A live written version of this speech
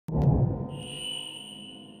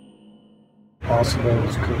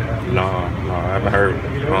possibles could happen? No, I haven't heard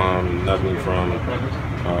nothing from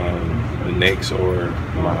the Knicks or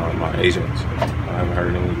my agents. I haven't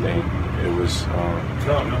heard anything. It was,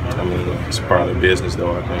 I mean, it's part of the business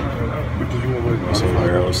though, I think.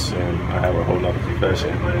 Somewhere else, and I have a whole nother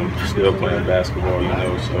profession. I'm still playing basketball,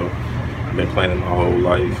 so I've been playing it my whole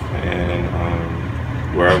life, and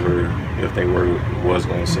wherever, if they was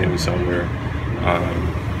going to send me somewhere,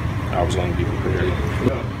 I was going to be prepared.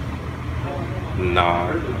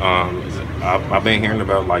 Nah, I've been hearing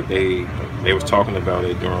about, like, they was talking about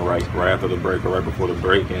it during right after the break or right before the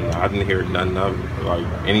break, and I didn't hear nothing of like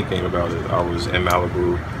anything about it. I was in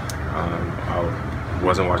Malibu. I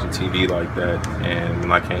wasn't watching TV like that, and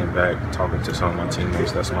when I came back talking to some of my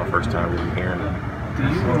teammates, that's my first time really hearing it.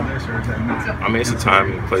 I mean, it's a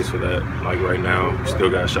time and place for that. Like right now, we still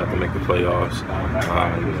got a shot to make the playoffs.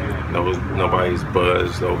 Nobody's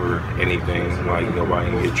buzzed over anything. Like nobody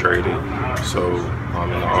can get traded. So in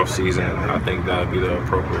the off season, I think that'd be the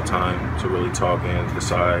appropriate time to really talk and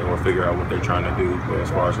decide or figure out what they're trying to do. But as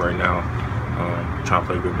far as right now, trying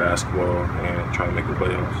to play good basketball and trying to make the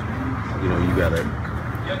playoffs. You got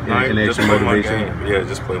an extra motivation. Yeah,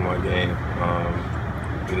 just play my game.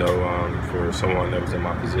 For someone that was in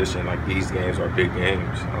my position, like these games are big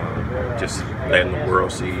games. Just letting the world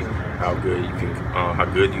see how good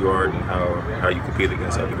you are, and how you compete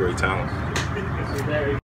against other great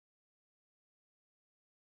talent.